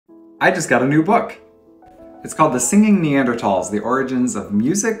I just got a new book. It's called The Singing Neanderthals, The Origins of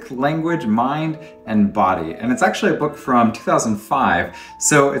Music, Language, Mind, and Body. And it's actually a book from 2005,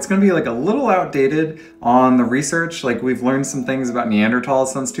 so it's gonna be like a little outdated on the research. Like, we've learned some things about Neanderthals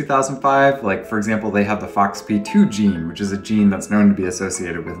since 2005. Like, for example, they have the FOXP2 gene, which is a gene that's known to be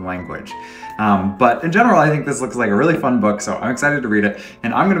associated with language. But in general, I think this looks like a really fun book, so I'm excited to read it.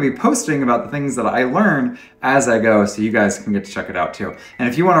 And I'm gonna be posting about the things that I learn as I go, so you guys can get to check it out too. And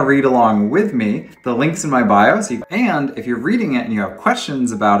if you wanna read along with me, the link's in my bio, and if you're reading it and you have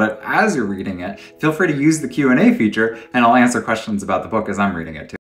questions about it as you're reading it, feel free to use the Q&A feature and I'll answer questions about the book as I'm reading it too.